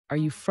Are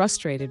you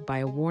frustrated by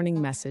a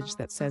warning message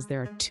that says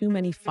there are too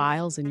many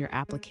files in your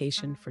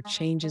application for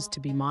changes to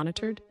be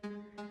monitored?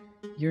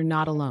 You're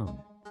not alone.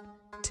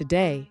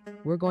 Today,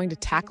 we're going to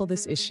tackle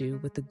this issue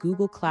with the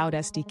Google Cloud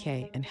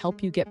SDK and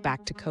help you get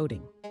back to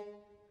coding.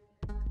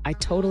 I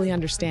totally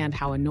understand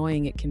how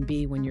annoying it can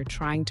be when you're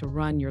trying to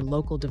run your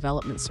local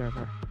development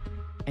server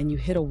and you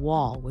hit a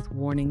wall with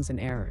warnings and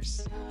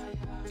errors.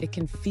 It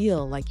can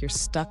feel like you're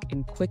stuck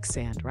in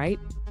quicksand, right?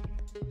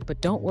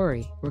 But don't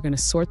worry, we're going to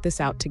sort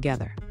this out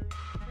together.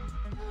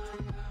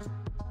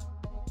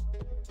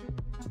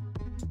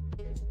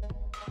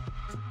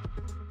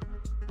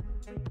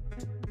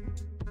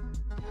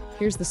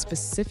 Here's the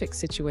specific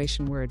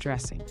situation we're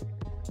addressing.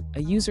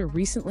 A user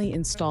recently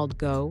installed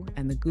Go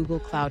and the Google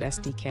Cloud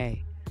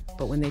SDK,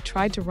 but when they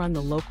tried to run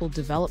the local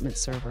development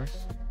server,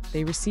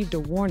 they received a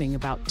warning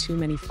about too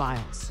many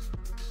files.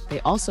 They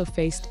also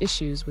faced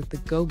issues with the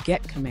go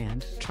get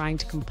command trying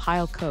to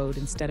compile code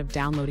instead of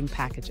downloading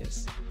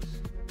packages.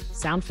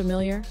 Sound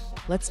familiar?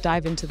 Let's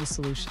dive into the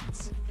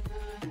solutions.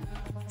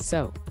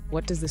 So,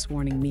 what does this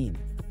warning mean?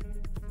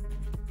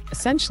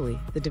 Essentially,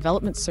 the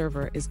development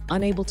server is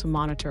unable to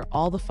monitor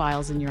all the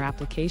files in your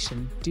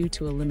application due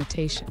to a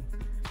limitation.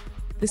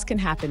 This can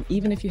happen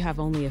even if you have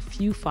only a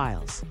few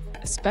files,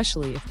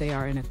 especially if they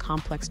are in a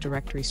complex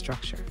directory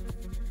structure.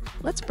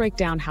 Let's break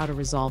down how to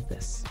resolve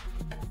this.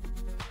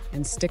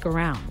 And stick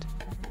around.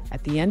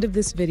 At the end of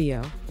this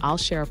video, I'll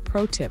share a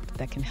pro tip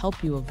that can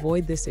help you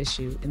avoid this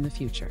issue in the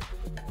future.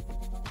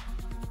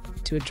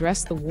 To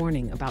address the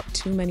warning about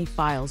too many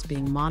files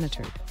being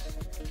monitored,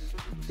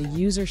 the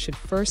user should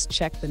first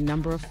check the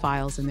number of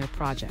files in their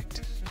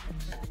project.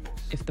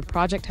 If the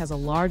project has a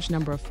large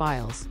number of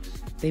files,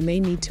 they may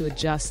need to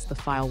adjust the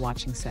file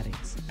watching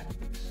settings.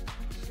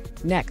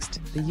 Next,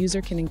 the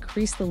user can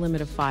increase the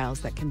limit of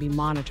files that can be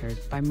monitored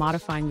by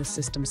modifying the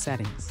system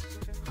settings.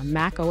 On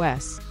Mac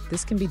OS,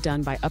 this can be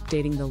done by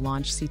updating the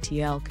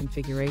launchctl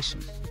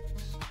configuration.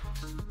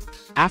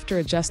 After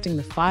adjusting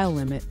the file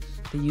limit,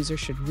 the user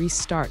should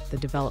restart the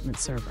development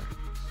server.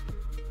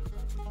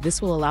 This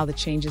will allow the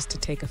changes to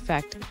take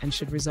effect and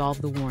should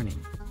resolve the warning.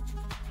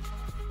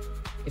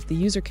 If the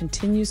user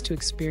continues to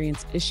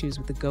experience issues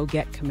with the go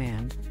get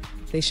command,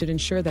 they should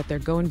ensure that their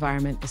Go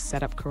environment is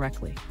set up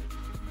correctly.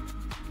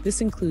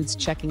 This includes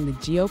checking the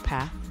geo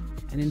path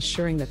and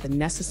ensuring that the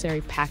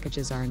necessary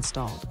packages are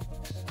installed.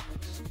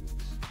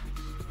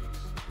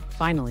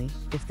 Finally,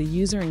 if the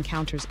user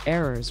encounters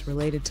errors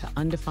related to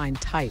undefined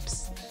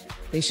types,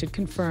 they should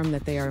confirm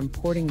that they are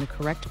importing the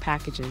correct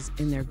packages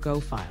in their Go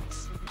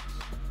files.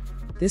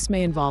 This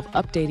may involve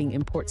updating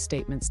import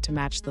statements to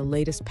match the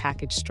latest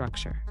package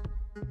structure.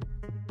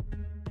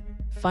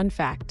 Fun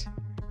fact,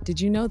 did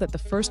you know that the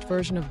first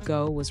version of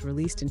Go was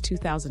released in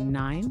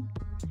 2009?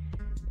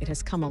 It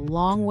has come a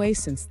long way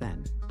since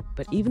then,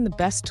 but even the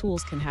best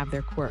tools can have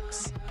their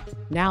quirks.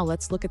 Now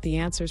let's look at the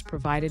answers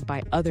provided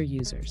by other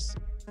users.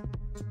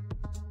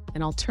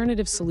 An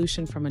alternative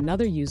solution from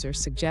another user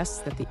suggests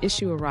that the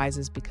issue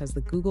arises because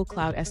the Google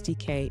Cloud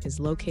SDK is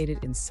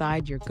located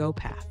inside your Go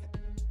path.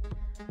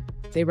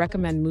 They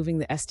recommend moving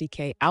the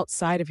SDK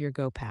outside of your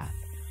Go path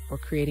or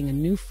creating a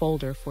new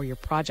folder for your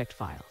project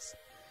files.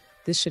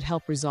 This should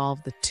help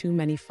resolve the too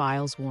many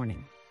files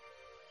warning.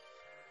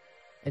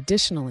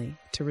 Additionally,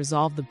 to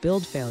resolve the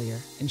build failure,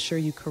 ensure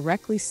you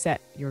correctly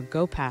set your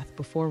Go path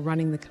before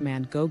running the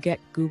command go get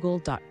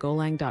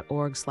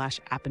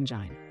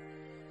google.golang.org/appengine.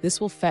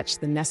 This will fetch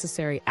the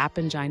necessary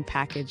appengine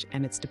package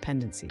and its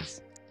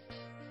dependencies.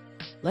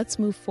 Let's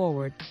move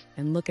forward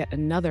and look at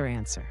another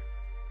answer.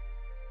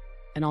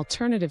 An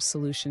alternative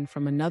solution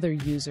from another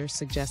user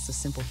suggests a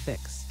simple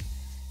fix.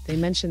 They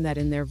mention that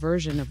in their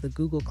version of the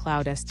Google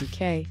Cloud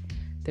SDK,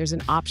 there's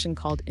an option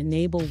called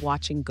Enable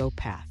Watching Go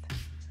Path.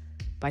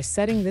 By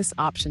setting this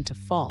option to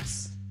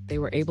false, they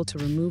were able to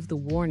remove the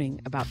warning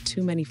about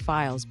too many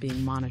files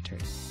being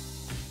monitored.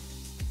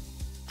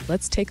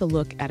 Let's take a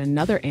look at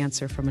another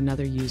answer from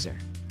another user.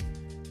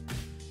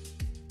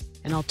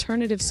 An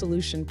alternative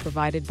solution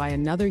provided by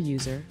another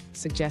user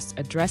suggests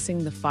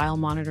addressing the file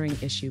monitoring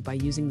issue by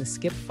using the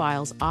skip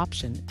files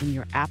option in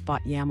your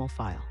app.yaml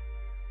file.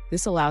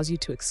 This allows you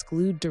to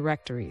exclude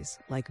directories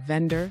like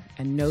vendor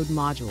and node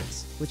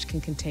modules, which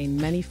can contain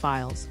many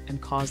files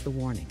and cause the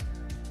warning.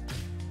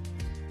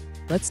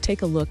 Let's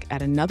take a look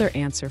at another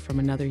answer from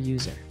another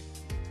user.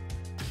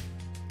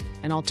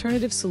 An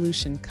alternative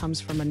solution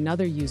comes from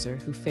another user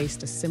who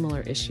faced a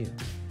similar issue.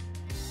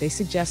 They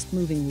suggest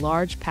moving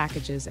large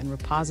packages and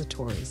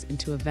repositories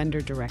into a vendor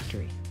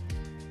directory.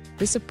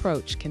 This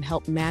approach can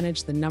help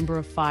manage the number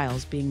of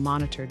files being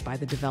monitored by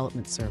the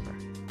development server.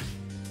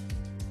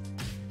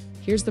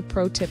 Here's the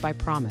pro tip I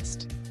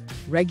promised.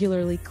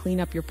 Regularly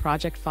clean up your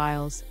project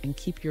files and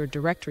keep your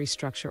directory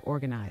structure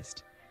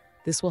organized.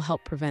 This will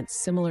help prevent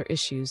similar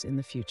issues in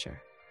the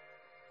future.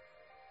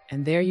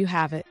 And there you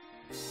have it.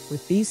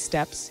 With these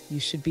steps, you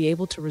should be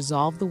able to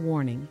resolve the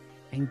warning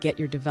and get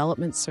your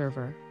development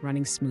server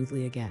running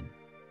smoothly again.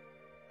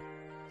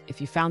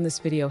 If you found this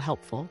video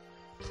helpful,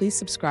 please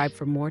subscribe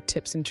for more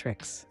tips and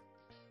tricks.